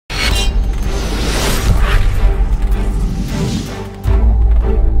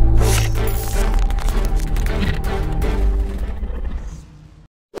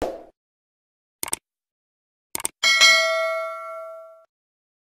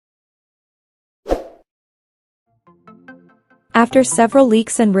After several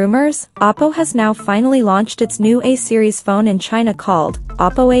leaks and rumors, Oppo has now finally launched its new A-series phone in China called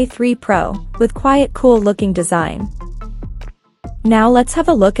Oppo A3 Pro, with quite cool-looking design. Now let's have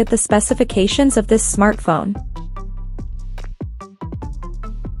a look at the specifications of this smartphone.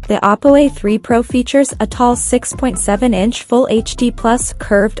 The Oppo A3 Pro features a tall 6.7-inch Full HD Plus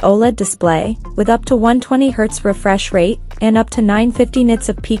curved OLED display, with up to 120Hz refresh rate, and up to 950 nits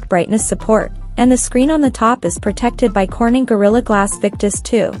of peak brightness support, and the screen on the top is protected by Corning Gorilla Glass Victus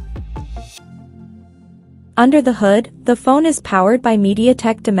 2. Under the hood, the phone is powered by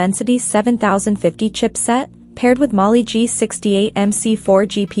MediaTek Dimensity 7050 chipset, paired with Mali G68MC4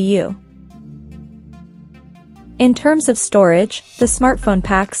 GPU. In terms of storage, the smartphone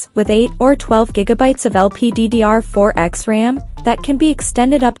packs with 8 or 12 GB of LPDDR4X RAM that can be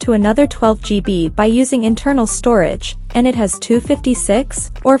extended up to another 12 GB by using internal storage, and it has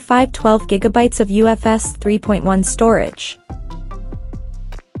 256 or 512 GB of UFS 3.1 storage.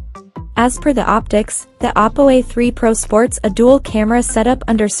 As per the optics, the Oppo A3 Pro sports a dual-camera setup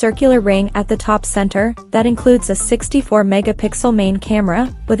under circular ring at the top center that includes a 64-megapixel main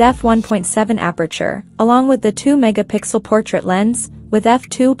camera with f1.7 aperture, along with the 2-megapixel portrait lens with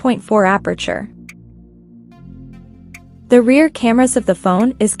f2.4 aperture. The rear cameras of the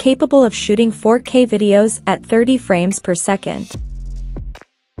phone is capable of shooting 4K videos at 30 frames per second.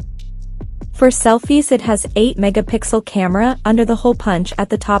 For selfies, it has 8-megapixel camera under the hole punch at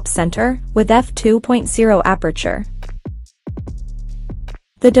the top center, with f2.0 aperture.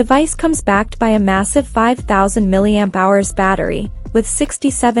 The device comes backed by a massive 5000 mAh battery, with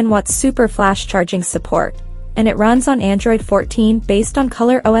 67-watt super flash charging support, and it runs on Android 14 based on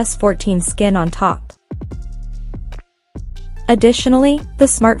ColorOS 14 skin on top. Additionally, the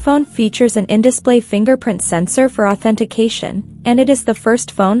smartphone features an in-display fingerprint sensor for authentication, and it is the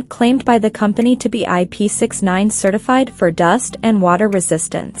first phone claimed by the company to be IP69 certified for dust and water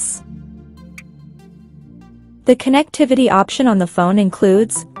resistance. The connectivity option on the phone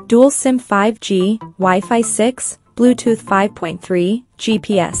includes dual SIM 5G, Wi-Fi 6, Bluetooth 5.3,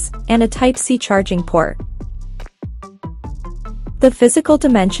 GPS, and a Type-C charging port. The physical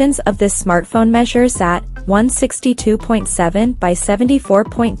dimensions of this smartphone measures at 162.7 by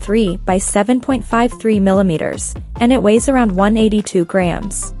 74.3 by 7.53 millimeters, and it weighs around 182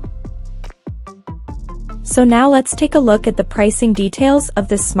 grams. So now let's take a look at the pricing details of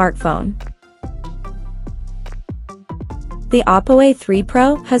this smartphone. The Oppo A3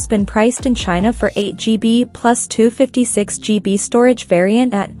 Pro has been priced in China for 8GB plus 256GB storage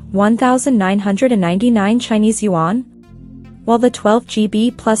variant at 1,999 Chinese yuan, while the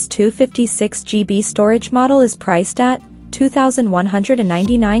 12GB plus 256GB storage model is priced at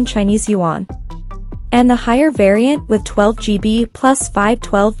 2,199 Chinese yuan. And the higher variant with 12GB plus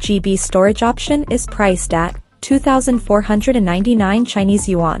 512GB storage option is priced at 2,499 Chinese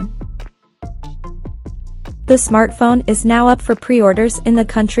yuan. The smartphone is now up for pre-orders in the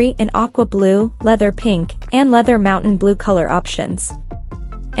country in aqua blue, leather pink, and leather mountain blue color options.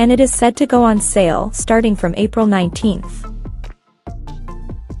 And it is said to go on sale starting from April 19th.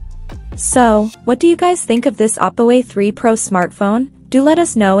 So, what do you guys think of this Oppo A3 Pro smartphone? Do let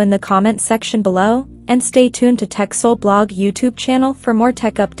us know in the comment section below, and stay tuned to TechSole Blog YouTube channel for more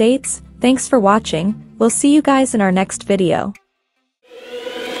tech updates. Thanks for watching, we'll see you guys in our next video.